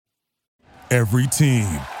Every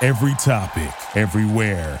team, every topic,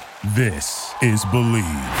 everywhere. This is Believe.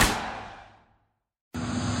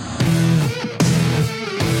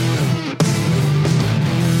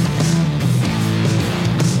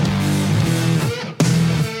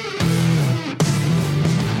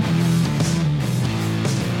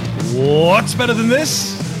 What's better than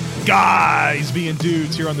this? Guys being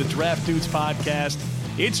dudes here on the Draft Dudes podcast.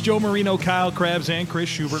 It's Joe Marino, Kyle Krabs, and Chris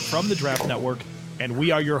Schubert from the Draft Network, and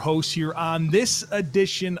we are your hosts here on this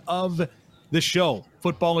edition of the show.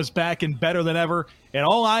 Football is back and better than ever, and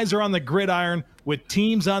all eyes are on the gridiron with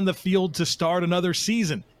teams on the field to start another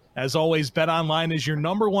season. As always, BetOnline is your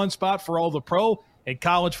number one spot for all the pro and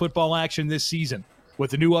college football action this season.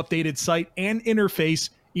 With a new updated site and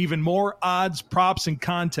interface, even more odds, props, and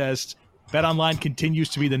contests, BetOnline continues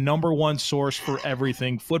to be the number one source for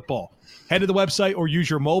everything football. Head to the website or use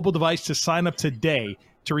your mobile device to sign up today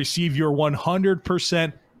to receive your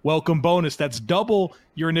 100% welcome bonus. That's double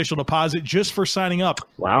your initial deposit just for signing up.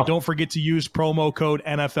 Wow. And don't forget to use promo code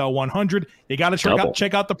NFL100. You got to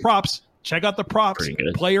check out the props. Check out the props.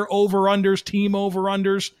 Player over-unders, team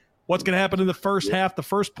over-unders. What's going to happen in the first half, the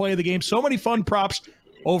first play of the game. So many fun props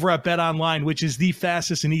over at BetOnline, which is the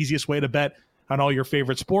fastest and easiest way to bet on all your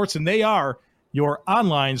favorite sports. And they are your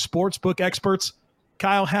online sportsbook experts.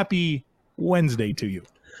 Kyle, happy Wednesday to you.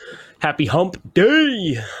 Happy Hump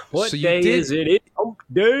Day. What day is it? It's Hump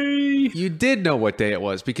Day. You did know what day it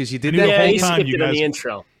was because you did that the whole you time. skipped You it guys, in the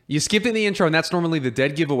intro. You skipped it in the intro, and that's normally the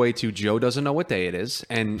dead giveaway to Joe doesn't know what day it is.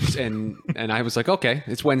 And I was like, okay,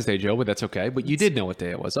 it's Wednesday, Joe, but that's okay. But you did know what day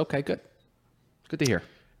it was. Okay, good. Good to hear.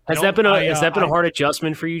 Has that been a hard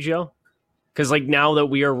adjustment for you, Joe? Because like now that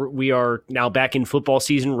we are now back in football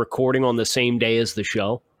season, recording on the same day as the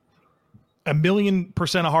show.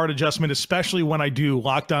 1,000,000% a hard adjustment, especially when I do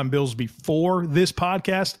Locked On Bills before this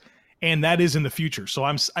podcast, and that is in the future. So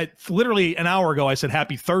I literally an hour ago I said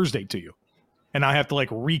happy Thursday to you, and I have to like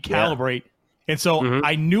recalibrate. Yeah. And so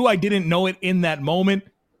I knew I didn't know it in that moment,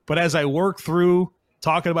 but as I work through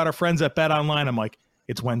talking about our friends at BetOnline, I'm like,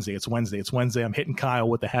 it's Wednesday, it's Wednesday, it's Wednesday. I'm hitting Kyle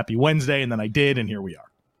with a happy Wednesday, and then I did, and here we are.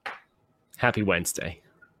 Happy Wednesday.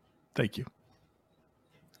 Thank you.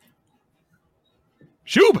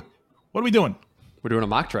 Shub! What are we doing? We're doing a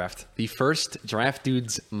mock draft. The first Draft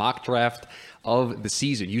Dudes mock draft of the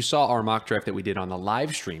season. You saw our mock draft that we did on the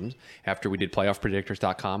live streams after we did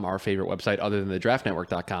playoffpredictors.com, our favorite website other than the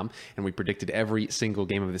draftnetwork.com, and we predicted every single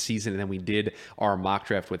game of the season, and then we did our mock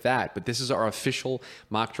draft with that. But this is our official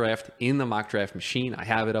mock draft in the mock draft machine. I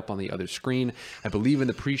have it up on the other screen. I believe in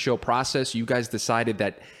the pre-show process, you guys decided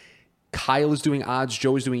that Kyle is doing odds,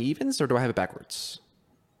 Joe is doing evens, or do I have it backwards?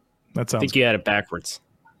 That sounds I think you had it backwards.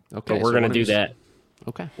 Okay, but we're going to do that.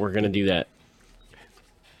 Okay. We're going to do that.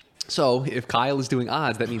 So if Kyle is doing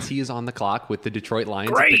odds, that means he is on the clock with the Detroit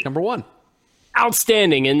Lions Great. at pick number 1.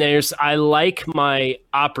 Outstanding. And I like my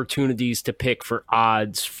opportunities to pick for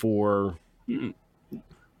odds for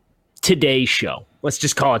today's show. Let's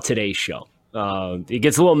just call it today's show. It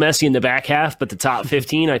gets a little messy in the back half, but the top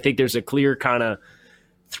 15, I think there's a clear kind of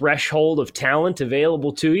threshold of talent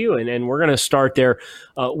available to you. And we're going to start there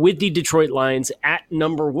with the Detroit Lions at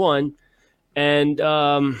number 1. And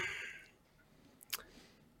I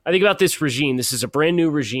think about this regime. This is a brand new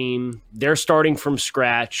regime. They're starting from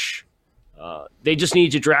scratch. They just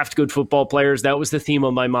need to draft good football players. That was the theme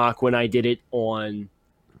of my mock when I did it on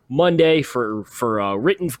Monday for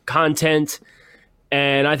written content.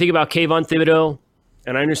 And I think about Kayvon Thibodeau,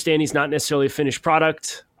 and I understand he's not necessarily a finished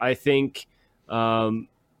product. I think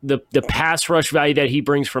the pass rush value that he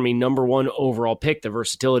brings from a number 1 overall pick, the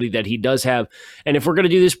versatility that he does have. And if we're going to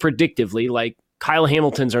do this predictively, like Kyle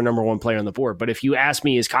Hamilton's our number 1 player on the board. But if you ask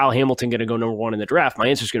me, is Kyle Hamilton going to go number 1 in the draft? My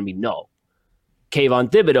answer is going to be no. Kayvon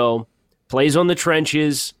Thibodeau plays on the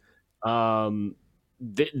trenches.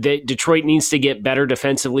 Detroit needs to get better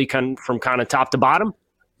defensively from kind of top to bottom.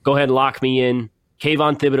 Go ahead and lock me in.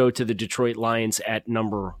 Kayvon Thibodeau to the Detroit Lions at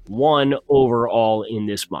number 1 overall in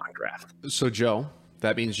this mock draft. So, Joe,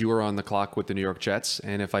 that means you are on the clock with the New York Jets.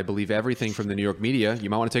 And if I believe everything from the New York media, you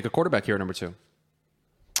might want to take a quarterback here at number 2.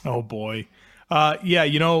 Oh, boy. Yeah,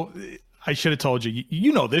 I should have told you.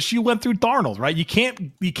 You know this. You went through Darnold, right? You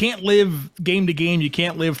can't live game to game. You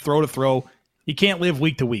can't live throw to throw. You can't live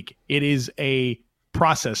week to week. It is a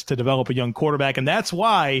process to develop a young quarterback, and that's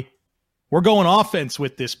why we're going offense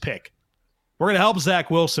with this pick. We're going to help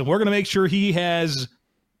Zach Wilson. We're going to make sure he has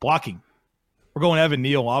blocking. We're going Evan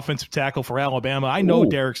Neal, offensive tackle for Alabama. I know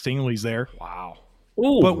Derek Stingley's there. Wow.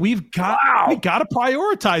 Ooh. But we got to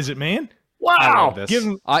prioritize it, man. Wow. I love this.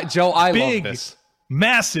 Joe, I big, love this.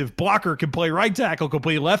 Massive blocker, can play right tackle, can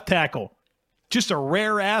play left tackle. Just a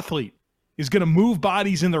rare athlete. Is going to move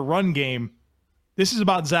bodies in the run game. This is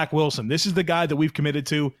about Zach Wilson. This is the guy that we've committed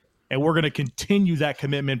to, and we're going to continue that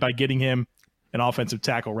commitment by getting him an offensive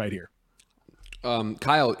tackle right here.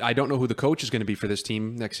 Kyle, I don't know who the coach is going to be for this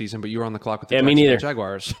team next season, but you were on the clock with the me neither.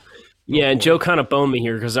 Jaguars. Yeah, and Joe kind of boned me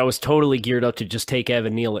here because I was totally geared up to just take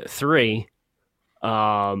Evan Neal at 3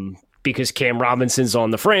 because Cam Robinson's on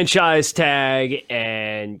the franchise tag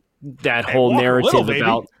and that whole narrative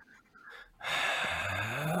about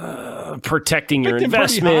protecting your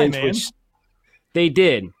investment, which they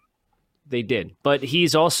did. They did. But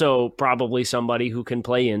he's also probably somebody who can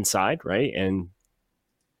play inside, right? And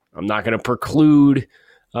I'm not going to preclude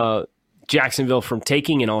Jacksonville from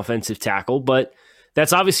taking an offensive tackle, but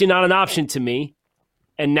that's obviously not an option to me.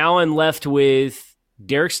 And now I'm left with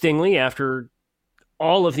Derek Stingley after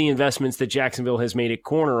all of the investments that Jacksonville has made at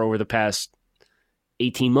corner over the past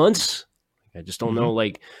 18 months. I just don't know.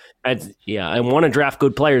 I want to draft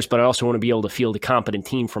good players, but I also want to be able to field a competent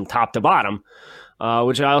team from top to bottom,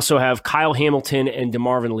 which I also have Kyle Hamilton and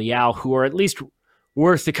DeMarvin Leal, who are at least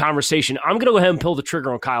worth the conversation. I'm going to go ahead and pull the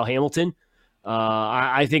trigger on Kyle Hamilton.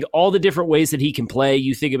 I think all the different ways that he can play,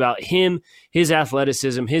 you think about him, his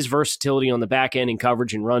athleticism, his versatility on the back end and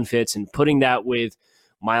coverage and run fits, and putting that with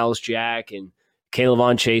Miles Jack and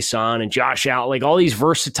Kayvon Chaisson and Josh Allen, like all these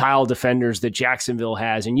versatile defenders that Jacksonville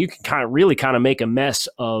has, and you can really make a mess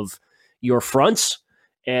of your fronts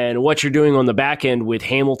and what you're doing on the back end with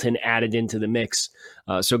Hamilton added into the mix.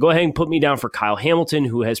 So go ahead and put me down for Kyle Hamilton,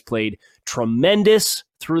 who has played tremendous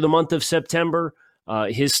through the month of September.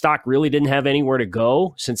 His stock really didn't have anywhere to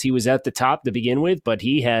go since he was at the top to begin with, but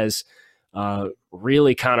he has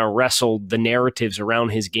really kind of wrestled the narratives around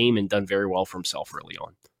his game and done very well for himself early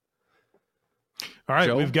on. All right,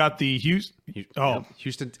 Joe? We've got the Houston.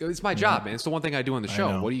 Houston. It's my job, man. It's the one thing I do on the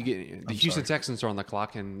show. What do you get? The Houston sorry. Texans are on the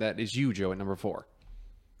clock, and that is you, Joe, at number 4.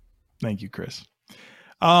 Thank you, Chris.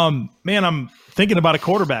 Man, I'm thinking about a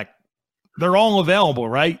quarterback. They're all available,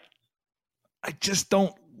 right? I just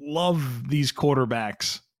don't love these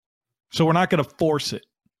quarterbacks, so we're not going to force it.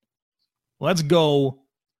 Let's go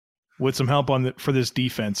with some help for this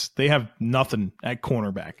defense. They have nothing at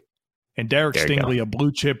cornerback, and Derek Stingley, a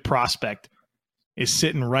blue chip prospect, is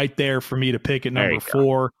sitting right there for me to pick at number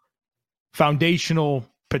 4. Foundational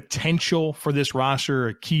potential for this roster,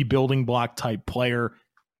 a key building block type player.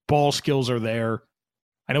 Ball skills are there.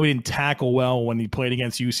 I know he didn't tackle well when he played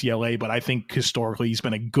against UCLA, but I think historically he's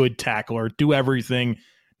been a good tackler. Do everything.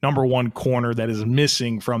 Number 1 corner that is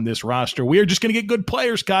missing from this roster. We are just going to get good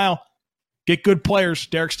players, Kyle. Get good players.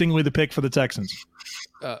 Derek Stingley, the pick for the Texans.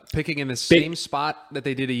 Picking in the same spot that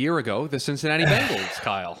they did a year ago, the Cincinnati Bengals,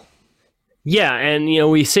 Kyle. Yeah, and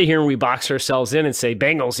we sit here and we box ourselves in and say,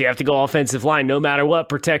 Bengals, you have to go offensive line no matter what.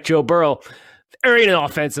 Protect Joe Burrow. There ain't an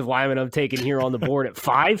offensive lineman I'm taking here on the board at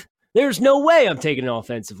 5. There's no way I'm taking an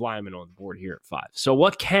offensive lineman on the board here at 5. So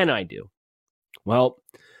what can I do? Well,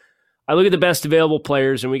 I look at the best available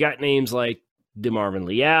players, and we got names like DeMarvin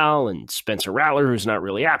Leal and Spencer Rattler, who's not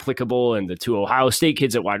really applicable, and the 2 Ohio State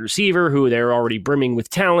kids at wide receiver, who they're already brimming with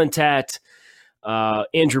talent at.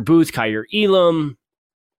 Andrew Booth, Kyer Elam,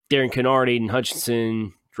 Darren Kennard, Aiden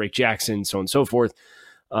Hutchinson, Drake Jackson, so on and so forth.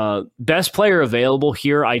 Best player available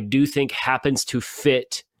here, I do think happens to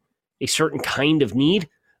fit a certain kind of need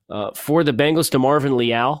for the Bengals. DeMarvin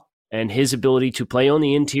Leal and his ability to play on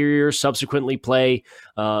the interior, subsequently play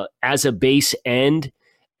as a base end.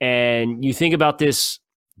 And you think about this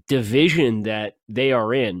division that they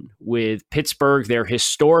are in with Pittsburgh, their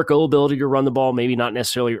historical ability to run the ball, maybe not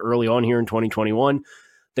necessarily early on here in 2021.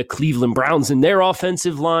 The Cleveland Browns in their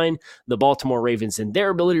offensive line, the Baltimore Ravens in their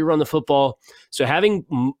ability to run the football. So having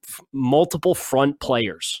multiple front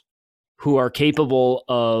players who are capable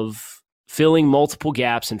of filling multiple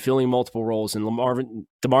gaps and filling multiple roles, and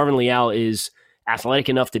DeMarvin Leal is athletic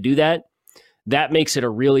enough to do that, that makes it a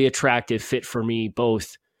really attractive fit for me,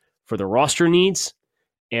 both for the roster needs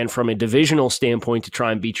and from a divisional standpoint to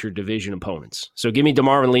try and beat your division opponents. So give me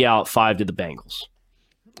DeMarvin Leal at 5 to the Bengals.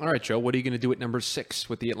 All right, Joe, what are you going to do at number 6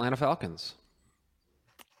 with the Atlanta Falcons?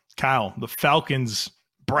 Kyle, the Falcons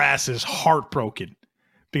brass is heartbroken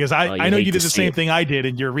because I know you did the same thing I did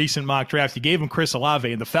in your recent mock draft. You gave him Chris Olave,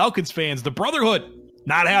 and the Falcons fans, the Brotherhood,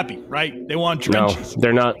 not happy, right? They want trenches. No,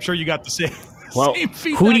 they're not. I'm sure you got the same, same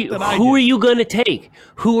feedback who are you going to take?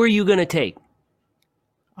 Who are you going to take?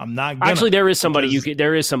 I'm not gonna. Actually, there is somebody you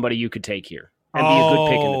could take here and be a good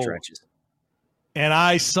pick in the trenches. And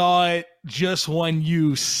I saw it just when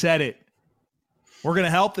you said it. We're going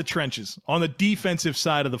to help the trenches on the defensive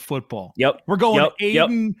side of the football. Yep. We're going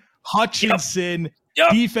Aiden Hutchinson,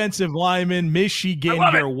 defensive lineman, Michigan.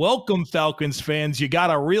 You're welcome, Falcons fans. You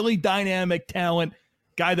got a really dynamic talent,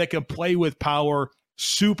 guy that can play with power.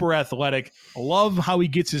 super athletic. Love how he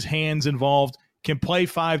gets his hands involved, can play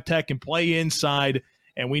 5-tech, can play inside.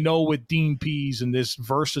 And we know with Dean Pease and this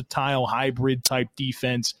versatile hybrid type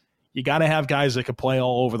defense, you got to have guys that can play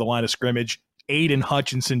all over the line of scrimmage. Aiden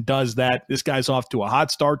Hutchinson does that. This guy's off to a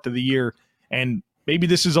hot start to the year. And maybe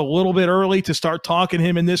this is a little bit early to start talking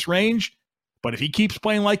him in this range. But if he keeps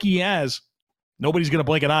playing like he has, nobody's going to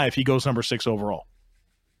blink an eye if he goes number 6 overall.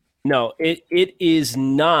 No, it is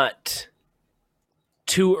not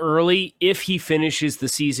too early if he finishes the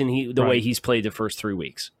season the way he's played the first 3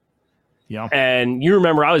 weeks. Yeah. And you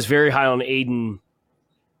remember I was very high on Aiden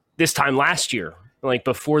this time last year, like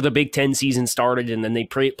before the Big Ten season started, and then they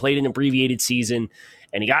played an abbreviated season,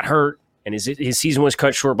 and he got hurt, and his season was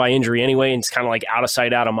cut short by injury anyway, and it's kind of like out of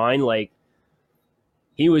sight, out of mind. Like,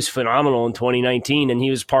 he was phenomenal in 2019, and he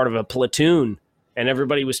was part of a platoon, and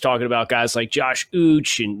everybody was talking about guys like Josh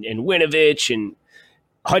Uch and Winovich, and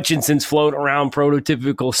Hutchinson's floating around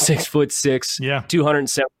prototypical 6'6",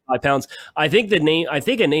 275 pounds. I think a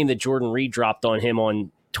name that Jordan Reed dropped on him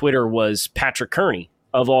on Twitter was Patrick Kearney,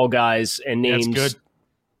 of all guys and names.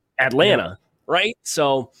 Atlanta, right?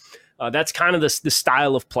 So that's kind of the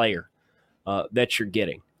style of player that you're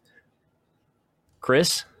getting.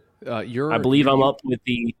 Chris, I believe I'm up with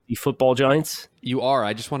the football giants. You are.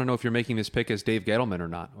 I just want to know if you're making this pick as Dave Gettleman or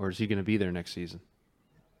not, or is he going to be there next season?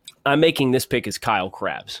 I'm making this pick as Kyle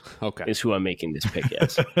Krabs. Okay. Is who I'm making this pick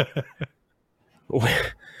as.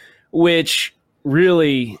 Which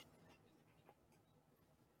really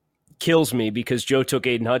kills me because Joe took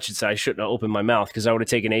Aiden Hutchinson. I shouldn't have opened my mouth because I would have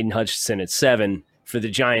taken Aiden Hutchinson at 7 for the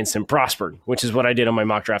Giants and prospered, which is what I did on my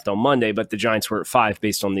mock draft on Monday, but the Giants were at 5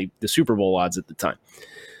 based on the Super Bowl odds at the time.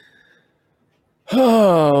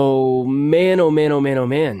 Oh, man, oh, man, oh, man, oh,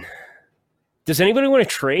 man. Does anybody want to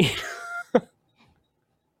trade?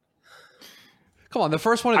 Come on, the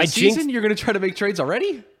first one of the season, you're going to try to make trades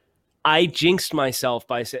already? I jinxed myself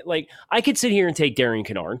by saying, like, I could sit here and take Darian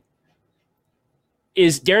Kennard.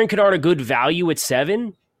 Is Darian Kennard a good value at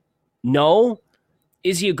 7? No.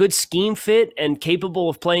 Is he a good scheme fit and capable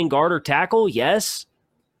of playing guard or tackle? Yes.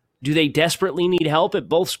 Do they desperately need help at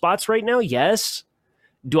both spots right now? Yes.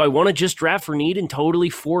 Do I want to just draft for need and totally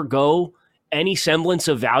forego any semblance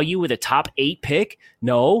of value with a top 8 pick?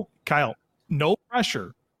 No. Kyle, no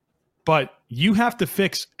pressure. But you have to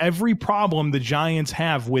fix every problem the Giants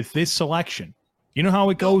have with this selection. You know how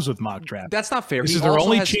it goes with mock draft. That's not fair. This is their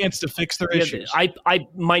only chance to fix their issues.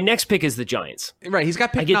 My next pick is the Giants. Right, he's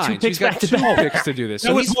got pick 9. 2 picks he's got 2 picks to do this.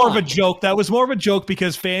 That was more of a joke. That was more of a joke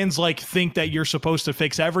because fans think that you're supposed to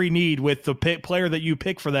fix every need with the player that you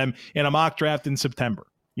pick for them in a mock draft in September.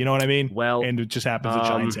 You know what I mean? Well, and it just happens the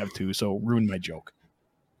Giants have 2, so ruined my joke.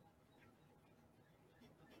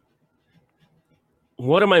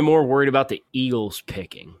 What am I more worried about the Eagles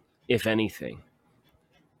picking, if anything?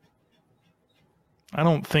 I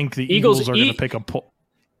don't think the Eagles are going to pick a pull.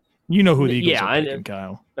 You know who the Eagles are picking,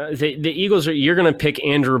 Kyle. The Eagles are. You're going to pick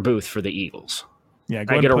Andrew Booth for the Eagles. Yeah, I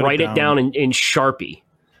got to write it down in Sharpie.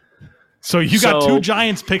 So you got 2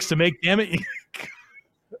 Giants picks to make. Damn it!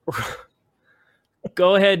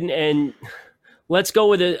 Go ahead and let's go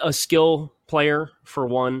with a skill player for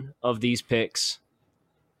one of these picks.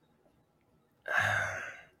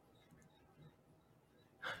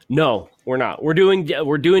 No, we're not. We're doing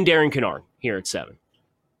Darian Kennard here at 7.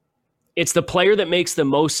 It's the player that makes the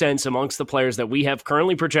most sense amongst the players that we have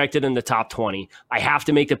currently projected in the top 20. I have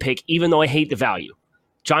to make the pick, even though I hate the value.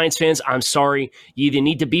 Giants fans, I'm sorry. You either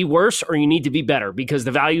need to be worse or you need to be better because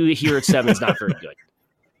the value here at 7 is not very good.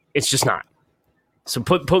 It's just not. So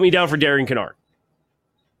put me down for Darian Kennard.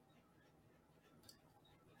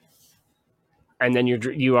 And then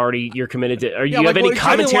you're committed to. Are you have any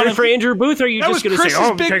commentary for Andrew Booth? Or are you just going to say,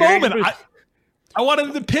 "Oh, big moment"? I wanted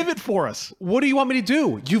him to pivot for us. What do you want me to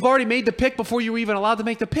do? You've already made the pick before you were even allowed to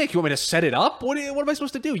make the pick. You want me to set it up? What am I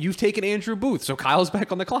supposed to do? You've taken Andrew Booth, so Kyle's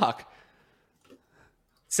back on the clock.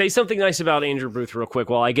 Say something nice about Andrew Booth real quick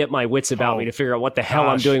while I get my wits about me to figure out what the hell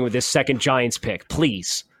I'm doing with this second Giants pick,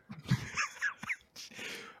 please.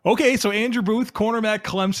 Okay, so Andrew Booth, cornerback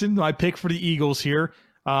Clemson, my pick for the Eagles here.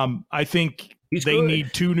 I think they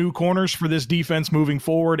need 2 new corners for this defense moving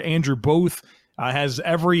forward. Andrew Booth has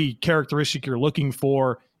every characteristic you're looking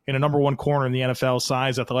for in a number 1 corner in the NFL: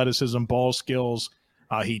 size, athleticism, ball skills.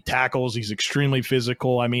 He tackles. He's extremely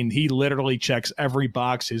physical. I mean, he literally checks every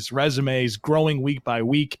box. His resume is growing week by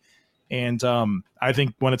week. And I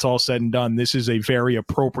think when it's all said and done, this is a very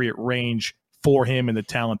appropriate range for him and the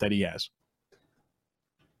talent that he has.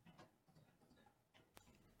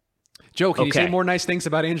 Joe, can you say more nice things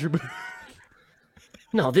about Andrew Booth?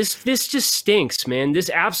 No, this just stinks, man. This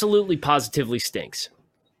absolutely positively stinks.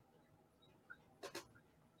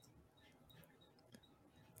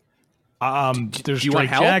 There's Do you want Drake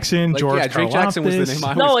help? Jackson, George Drake Jackson was the name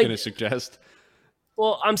I was going to suggest.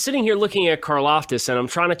 Well, I'm sitting here looking at Karlaftis, and I'm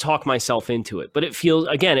trying to talk myself into it. But it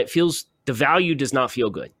feels the value does not feel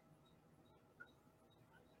good.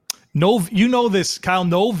 No, you know this, Kyle.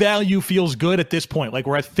 No value feels good at this point. Like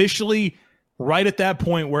we're officially right at that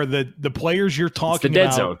point where the players you're talking it's the dead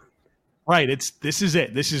about, zone. Right. This is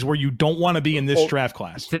it. This is where you don't want to be in this draft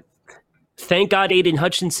class. Thank God Aiden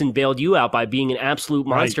Hutchinson bailed you out by being an absolute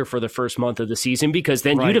monster for the first month of the season, because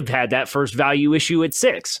then you'd have had that first value issue at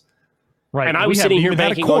 6. Right. And I was sitting here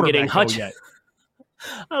banking on getting Hutchinson.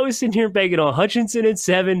 I was sitting here banking on Hutchinson at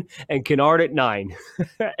 7 and Kennard at 9.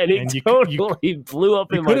 and you totally blew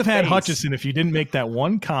up in my face. You could have had Hutchinson if you didn't make that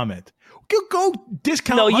one comment. Go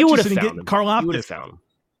discount Hutchinson you would have found him. You would have found him.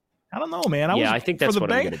 I don't know, man. I think that's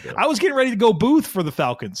what I'm going to do. I was getting ready to go Booth for the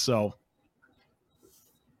Falcons, so.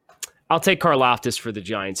 I'll take Karlaftis for the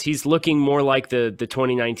Giants. He's looking more like the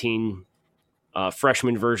 2019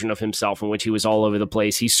 freshman version of himself, in which he was all over the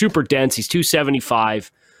place. He's super dense. He's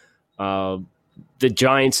 275. The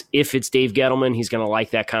Giants, if it's Dave Gettleman, he's going to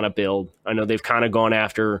like that kind of build. I know they've kind of gone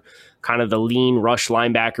after kind of the lean rush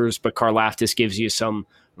linebackers, but Karlaftis gives you some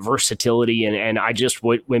versatility. And I just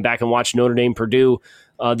went back and watched Notre Dame Purdue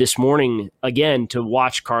this morning again to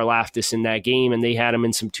watch Karlaftis in that game, and they had him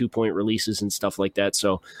in some 2-point releases and stuff like that.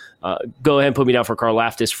 So go ahead and put me down for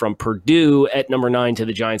Karlaftis from Purdue at number 9 to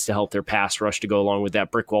the Giants to help their pass rush to go along with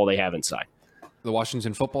that brick wall they have inside. The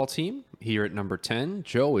Washington football team here at number 10.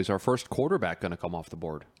 Joe, is our first quarterback going to come off the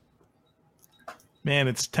board? Man,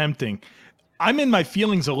 it's tempting. I'm in my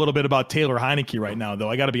feelings a little bit about Taylor Heineke right now, though.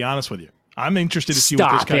 I got to be honest with you. I'm interested to see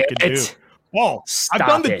what this guy can do. Whoa, I've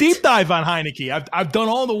done the deep dive on Heineke. I've done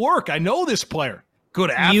all the work. I know this player. Good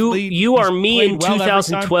athlete. You are me in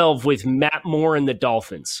 2012 with Matt Moore and the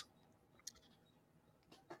Dolphins.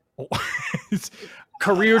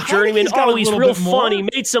 Career journeyman. He's real fun. He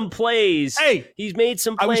made some plays. Hey, he's made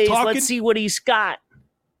some plays. Let's see what he's got.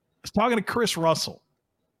 I was talking to Chris Russell,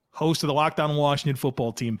 host of the Locked On Washington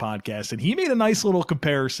Football Team podcast, and he made a nice little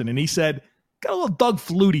comparison, and he said, got a little Doug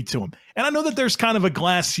Flutie to him. And I know that there's kind of a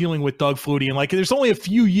glass ceiling with Doug Flutie, and like there's only a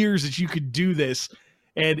few years that you could do this,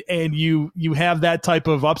 and you have that type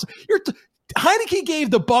of ups. Heineke gave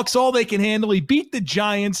the Bucs all they can handle. He beat the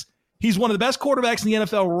Giants. He's one of the best quarterbacks in the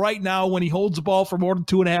NFL right now when he holds the ball for more than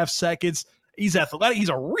 2.5 seconds. He's athletic. He's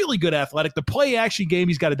a really good athletic. The play-action game,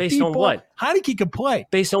 he's got a based deep on ball. What? Heineke can play.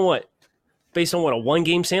 Based on what? Based on what? A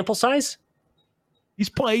 1-game sample size? He's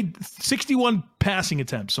played 61 passing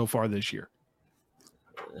attempts so far this year.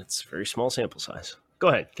 That's a very small sample size. Go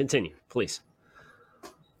ahead. Continue, please.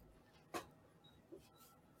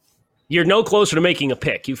 You're no closer to making a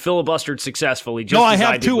pick. You filibustered successfully. No, I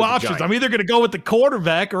have two options. I'm either going to go with the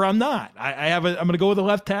quarterback or I'm not. I'm going to go with the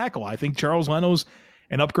left tackle. I think Charles Leno's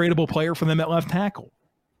an upgradable player for them at left tackle.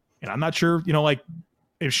 And I'm not sure, like,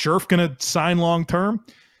 is Scherf going to sign long term?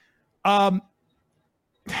 All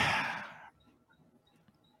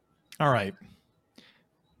right.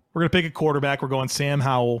 We're going to pick a quarterback. We're going Sam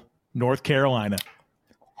Howell, North Carolina.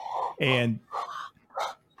 And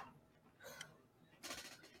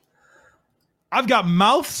I've got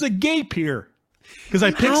mouths agape here because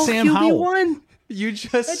I picked Sam Howell. You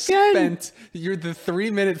just spent the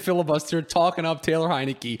 3-minute filibuster talking up Taylor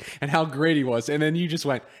Heineke and how great he was, and then you just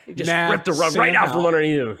went, ripped the rug right out from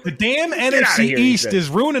underneath him. The damn NFC East is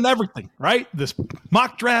ruining everything, right? This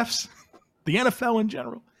mock drafts, the NFL in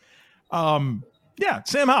general. Yeah,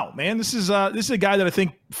 Sam Howell, man. This is a guy that I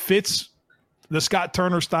think fits the Scott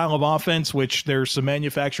Turner style of offense, which there's some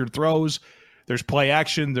manufactured throws. There's play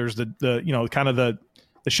action. There's the kind of the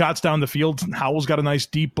shots down the field. Howell's got a nice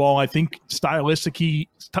deep ball. I think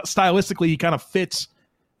stylistically he kind of fits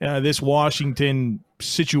this Washington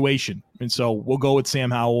situation. And so we'll go with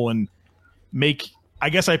Sam Howell and I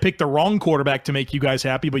guess I picked the wrong quarterback to make you guys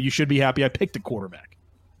happy, but you should be happy I picked a quarterback.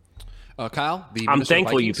 Kyle, I'm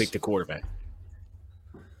thankful Vikings. You picked a quarterback.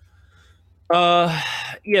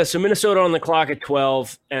 So Minnesota on the clock at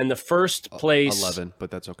 12, and the first place 11,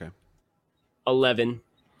 but that's okay. 11.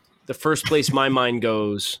 The first place my mind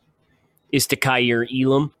goes is to Kaiir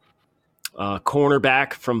Elam,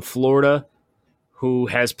 cornerback from Florida, who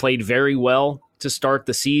has played very well to start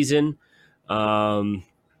the season. Again,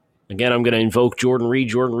 I'm going to invoke Jordan Reed.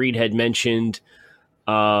 Jordan Reed had mentioned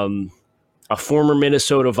a former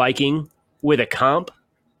Minnesota Viking with a comp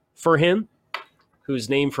for him, whose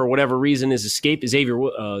name for whatever reason is escaped. Xavier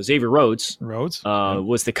Rhodes.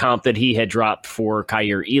 Was the comp that he had dropped for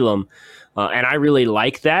Kaiir Elam. And I really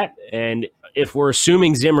like that. And if we're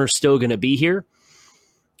assuming Zimmer's still going to be here,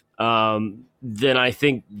 then I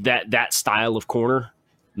think that style of corner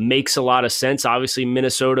makes a lot of sense. Obviously,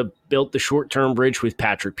 Minnesota built the short-term bridge with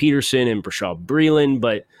Patrick Peterson and Brashad Breeland,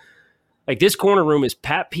 but like this corner room is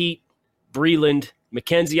Pat Pete, Breeland,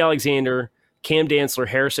 Mackenzie Alexander, Cam Dantzler,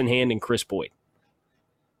 Harrison Hand, and Chris Boyd.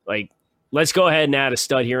 Like, let's go ahead and add a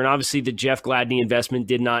stud here. And obviously, the Jeff Gladney investment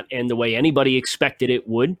did not end the way anybody expected it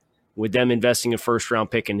would, with them investing a first-round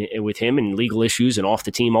pick and with him and legal issues and off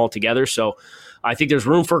the team altogether. So I think there's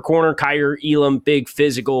room for a corner. Kyer Elam, big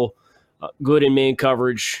physical, good in man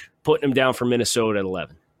coverage, putting him down for Minnesota at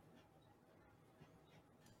 11.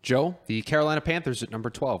 Joe, the Carolina Panthers at number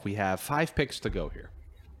 12. We have 5 picks to go here.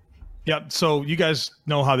 Yeah, so you guys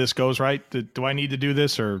know how this goes, right? Do I need to do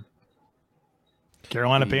this, or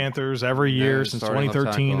Carolina Panthers every year since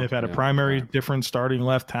 2013, they've had a primary different starting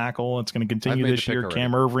left tackle. It's going to continue this year.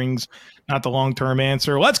 Cam Irving's not the long-term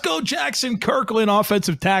answer. Let's go Jackson Kirkland,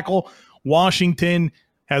 offensive tackle. Washington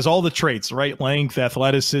has all the traits, right? Length,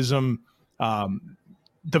 athleticism,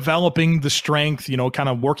 developing the strength, kind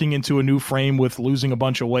of working into a new frame with losing a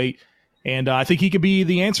bunch of weight. And I think he could be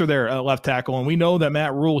the answer there at left tackle. And we know that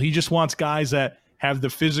Matt Rule, he just wants guys that have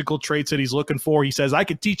the physical traits that he's looking for. He says, I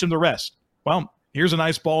could teach him the rest. Well, here's a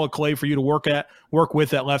nice ball of clay for you to work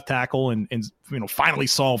with at left tackle and finally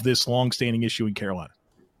solve this long-standing issue in Carolina.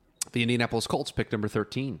 The Indianapolis Colts pick number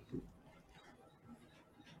 13.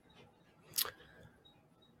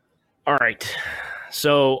 All right.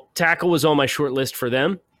 So tackle was on my short list for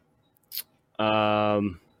them.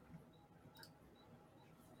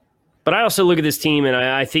 But I also look at this team, and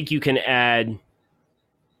I think you can add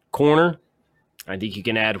corner. I think you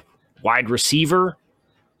can add wide receiver.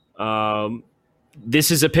 This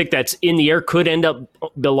is a pick that's in the air, could end up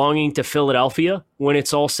belonging to Philadelphia when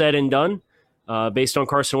it's all said and done, based on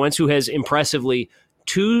Carson Wentz, who has impressively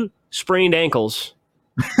 2 sprained ankles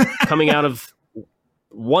coming out of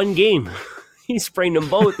one game. He sprained them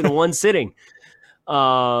both in one sitting.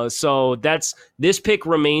 So this pick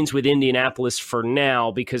remains with Indianapolis for now,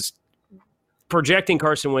 because projecting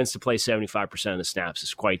Carson Wentz to play 75% of the snaps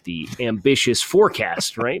is quite the ambitious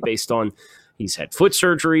forecast, right? Based on he's had foot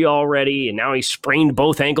surgery already, and now he sprained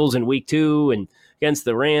both ankles in week 2 and against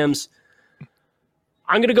the Rams.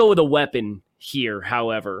 I'm going to go with a weapon here,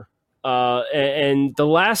 however. And the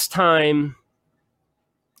last time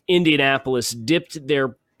Indianapolis dipped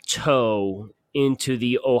their toe into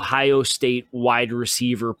the Ohio State wide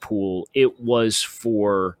receiver pool, it was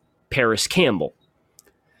for Paris Campbell.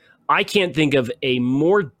 I can't think of a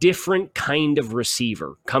more different kind of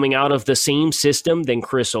receiver coming out of the same system than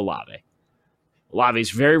Chris Olave. Olave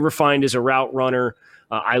is very refined as a route runner.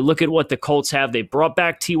 I look at what the Colts have. They brought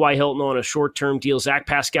back T.Y. Hilton on a short-term deal. Zach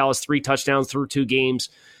Pascal has 3 touchdowns through 2 games.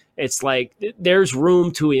 It's like there's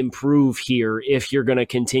room to improve here if you're going to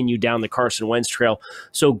continue down the Carson Wentz trail.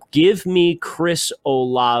 So give me Chris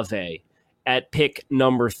Olave at pick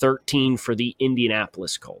number 13 for the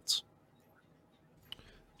Indianapolis Colts.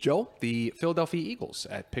 Joe, the Philadelphia Eagles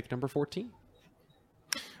at pick number 14.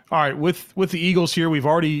 All right, with the Eagles here, we've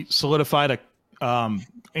already solidified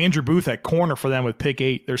Andrew Booth at corner for them with pick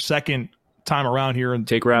 8, their second time around here. And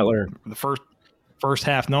take Rattler. The first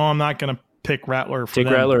half. No, I'm not going to pick Rattler for take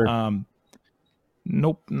them. Rattler.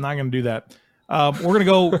 Nope, I'm not going to do that. We're going to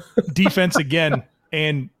go defense again,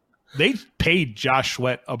 and they paid Josh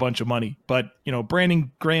Sweat a bunch of money. But,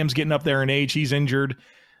 Brandon Graham's getting up there in age. He's injured.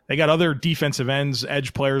 They got other defensive ends,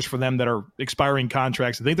 edge players for them that are expiring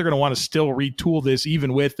contracts. I think they're going to want to still retool this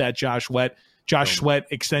even with that Josh Sweat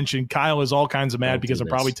extension. Kyle is all kinds of mad because I'm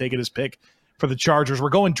probably taking his pick for the Chargers. We're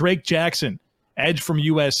going Drake Jackson, edge from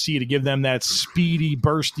USC, to give them that speedy,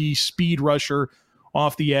 bursty, speed rusher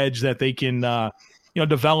off the edge that they can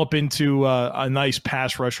develop into a nice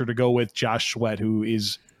pass rusher to go with Josh Sweat, who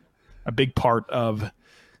is a big part of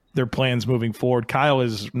their plans moving forward. Kyle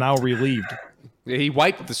is now relieved. He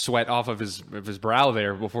wiped the sweat off of his brow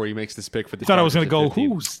there before he makes this pick for the Thought I was going to go,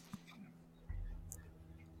 who's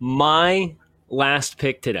my last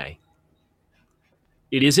pick today.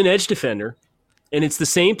 It is an edge defender, and it's the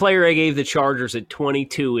same player I gave the Chargers at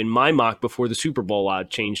 22 in my mock before the Super Bowl odd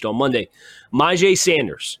changed on Monday. Myjai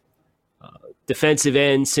Sanders, defensive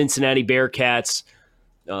end, Cincinnati Bearcats.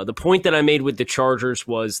 The point that I made with the Chargers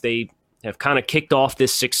was they have kind of kicked off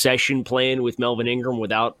this succession plan with Melvin Ingram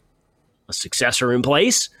without a successor in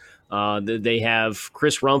place. They have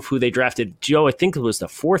Chris Rumph, who they drafted. Joe, I think it was the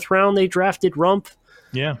 4th round they drafted Rumph.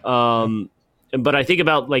 Yeah. But I think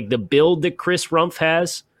about like the build that Chris Rumph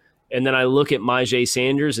has, and then I look at Myjai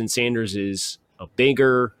Sanders, and Sanders is a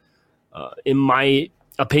bigger, in my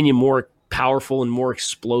opinion, more powerful and more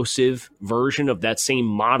explosive version of that same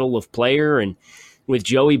model of player. And with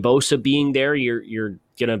Joey Bosa being there, you're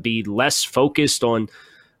going to be less focused on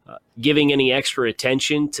giving any extra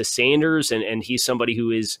attention to Sanders, and he's somebody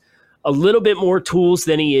who is a little bit more tools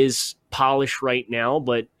than he is polish right now.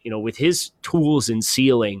 But, with his tools and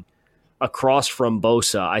ceiling across from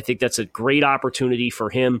Bosa, I think that's a great opportunity for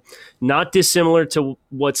him, not dissimilar to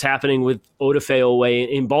what's happening with Odafe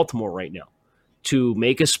in Baltimore right now, to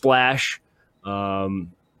make a splash,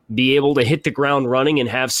 be able to hit the ground running and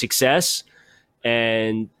have success.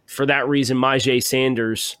 And for that reason, Myjai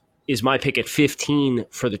Sanders is my pick at 15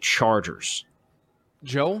 for the Chargers.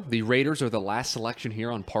 Joe, the Raiders are the last selection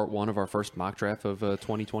here on part 1 of our first mock draft of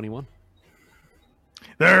 2021.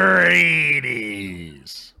 The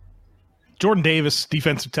Raiders. Jordan Davis,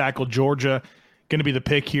 defensive tackle, Georgia, going to be the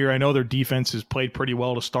pick here. I know their defense has played pretty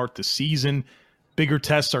well to start the season. Bigger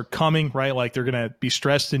tests are coming, right? Like they're going to be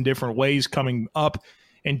stressed in different ways coming up.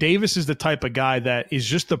 And Davis is the type of guy that is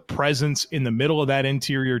just the presence in the middle of that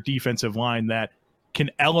interior defensive line that can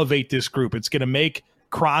elevate this group. It's going to make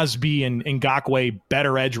Crosby and Ngakoue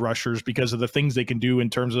better edge rushers because of the things they can do in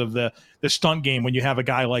terms of the stunt game when you have a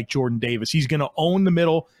guy like Jordan Davis. He's going to own the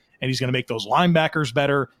middle, and he's going to make those linebackers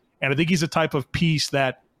better. And I think he's a type of piece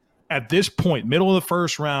that at this point, middle of the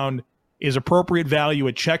first round, is appropriate value.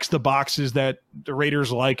 It checks the boxes that the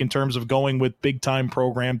Raiders like in terms of going with big-time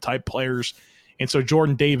program-type players. And so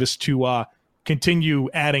Jordan Davis to continue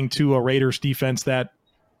adding to a Raiders defense that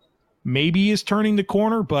maybe is turning the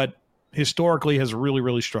corner, but historically has really,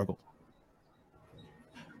 really struggled.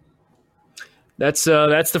 That's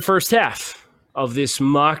the first half of this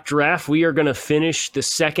mock draft. We are going to finish the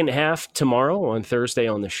second half tomorrow on Thursday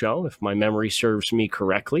on the show, if my memory serves me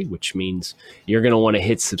correctly, which means you're going to want to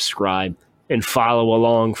hit subscribe and follow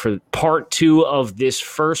along for part 2 of this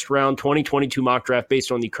first round 2022 mock draft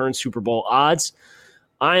based on the current Super Bowl odds.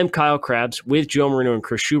 I am Kyle Krabs with Joe Marino and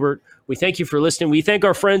Chris Schubert. We thank you for listening. We thank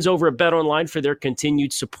our friends over at BetOnline for their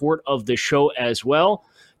continued support of the show as well.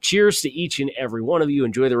 Cheers to each and every one of you.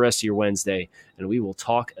 Enjoy the rest of your Wednesday, and we will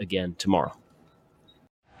talk again tomorrow.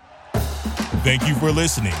 Thank you for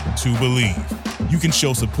listening to Believe. You can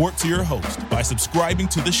show support to your host by subscribing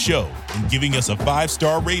to the show and giving us a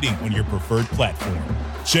 5-star rating on your preferred platform.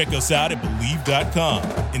 Check us out at Believe.com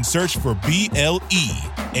and search for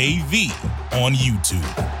BLEAV on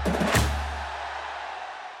YouTube.